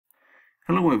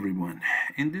Hello everyone.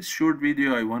 In this short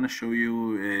video I want to show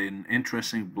you an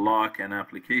interesting block and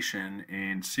application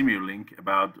in Simulink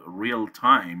about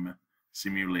real-time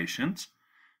simulations.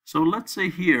 So let's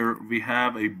say here we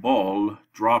have a ball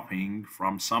dropping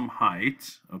from some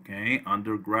height, okay,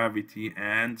 under gravity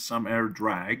and some air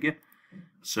drag.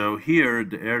 So here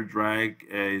the air drag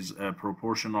is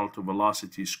proportional to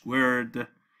velocity squared,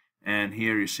 and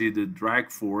here you see the drag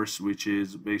force, which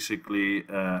is basically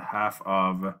half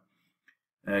of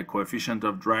coefficient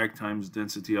of drag times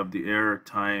density of the air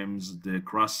times the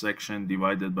cross section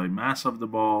divided by mass of the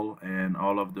ball, and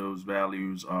all of those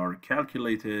values are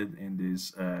calculated in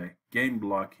this game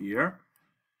block here.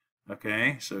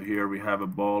 Okay, so here we have a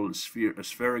ball,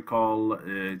 spherical,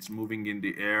 it's moving in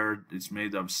the air, it's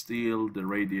made of steel, the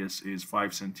radius is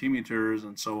 5 centimeters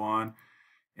and so on,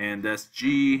 and that's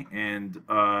G, and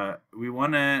we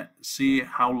want to see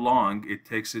how long it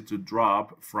takes it to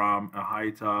drop from a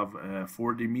height of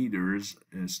 40 meters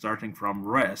starting from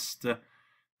rest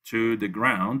to the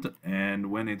ground,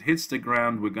 and when it hits the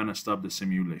ground we're going to stop the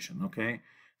simulation. Okay,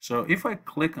 so if I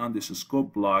click on this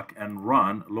scope block and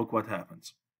run, look what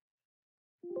happens.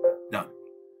 Done.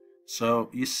 So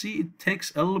you see it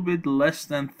takes a little bit less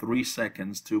than 3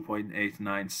 seconds,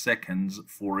 2.89 seconds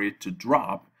for it to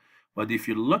drop. But if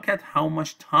you look at how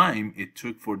much time it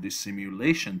took for this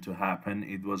simulation to happen,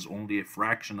 it was only a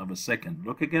fraction of a second.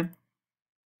 Look again.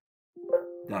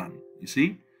 Done. You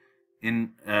see?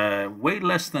 In way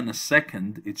less than a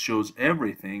second, it shows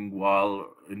everything, while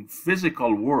in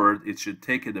physical world, it should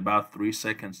take it about 3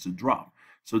 seconds to drop.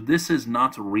 So this is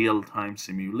not a real-time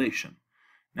simulation.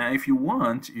 Now, if you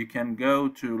want, you can go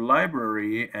to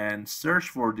library and search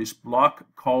for this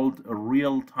block called a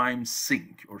real-time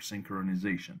sync or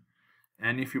synchronization.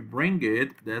 And if you bring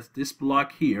it, that's this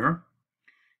block here,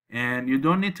 and you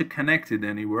don't need to connect it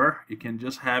anywhere. You can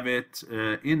just have it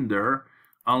in there,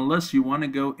 unless you want to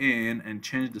go in and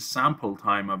change the sample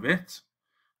time of it.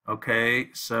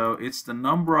 Okay, so it's the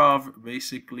number of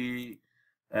basically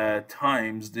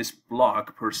times this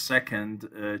block per second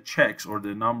checks, or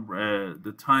the number,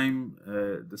 the time,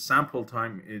 the sample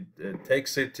time it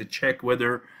takes it to check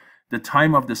whether the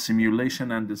time of the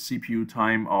simulation and the CPU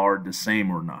time are the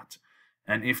same or not.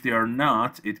 And if they are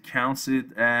not, it counts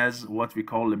it as what we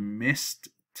call a missed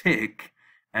tick,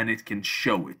 and it can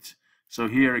show it. So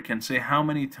here it can say how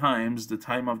many times the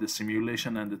time of the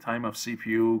simulation and the time of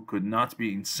CPU could not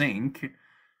be in sync.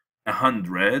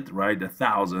 100, right?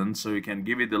 1,000. So you can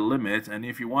give it a limit, and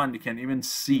if you want, you can even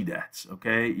see that.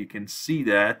 Okay, you can see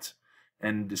that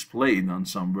and display it on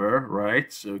somewhere,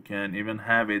 right? So you can even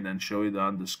have it and show it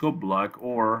on the scope block,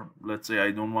 or let's say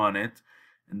I don't want it,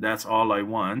 and that's all I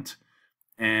want.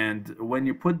 And when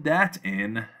you put that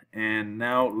in, and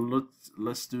now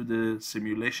let's do the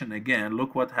simulation again,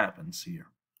 look what happens here.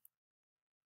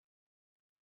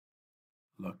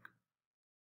 Look.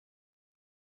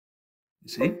 You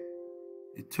see?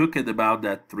 It took it about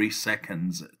that 3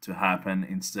 seconds to happen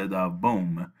instead of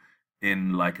boom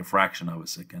in like a fraction of a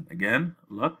second. Again,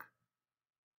 look.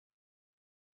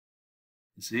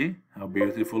 You see how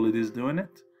beautiful it is doing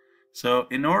it? So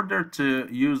in order to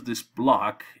use this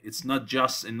block, it's not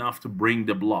just enough to bring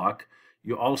the block.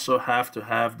 You also have to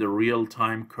have the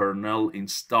real-time kernel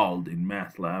installed in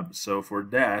MATLAB. So for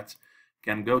that,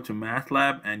 you can go to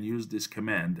MATLAB and use this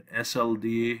command,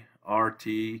 sld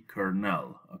rt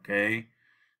kernel. Okay,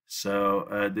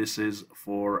 so this is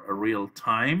for a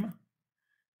real-time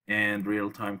and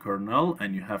real-time kernel,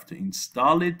 and you have to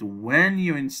install it. When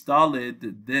you install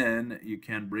it, then you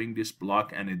can bring this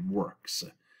block and it works.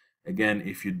 Again,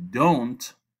 if you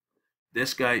don't,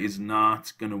 this guy is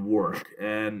not going to work.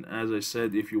 And as I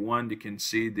said, if you want, you can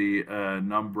see the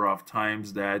number of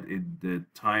times that the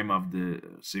time of the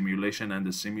simulation and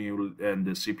the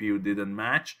CPU didn't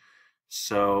match.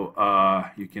 So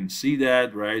you can see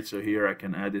that, right? So here I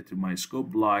can add it to my scope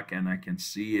block, and I can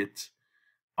see it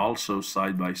also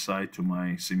side by side to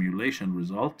my simulation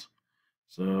result.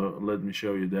 So let me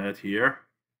show you that here.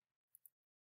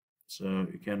 So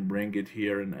you can bring it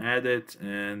here and add it,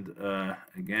 and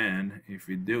again, if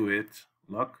we do it,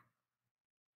 look.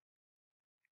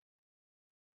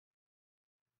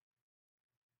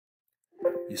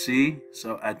 You see,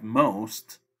 so at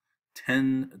most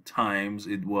 10 times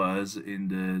it was in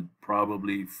the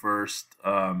probably first,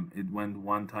 it went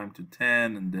 1 time to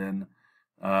 10 and then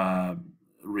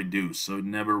reduced. So it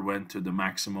never went to the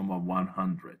maximum of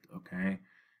 100, okay?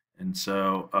 And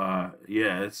so,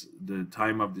 yes, the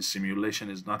time of the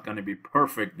simulation is not going to be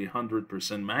perfectly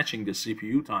 100% matching the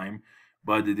CPU time,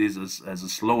 but it is as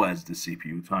slow as the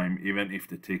CPU time, even if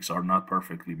the ticks are not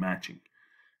perfectly matching.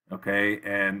 Okay,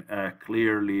 and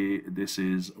clearly this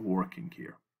is working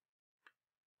here.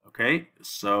 Okay,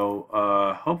 so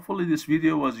hopefully this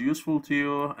video was useful to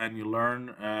you and you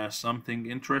learn something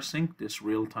interesting, this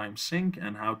real-time sync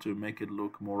and how to make it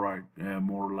look more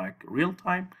like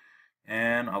real-time.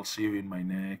 And I'll see you in my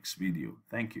next video.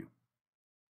 Thank you.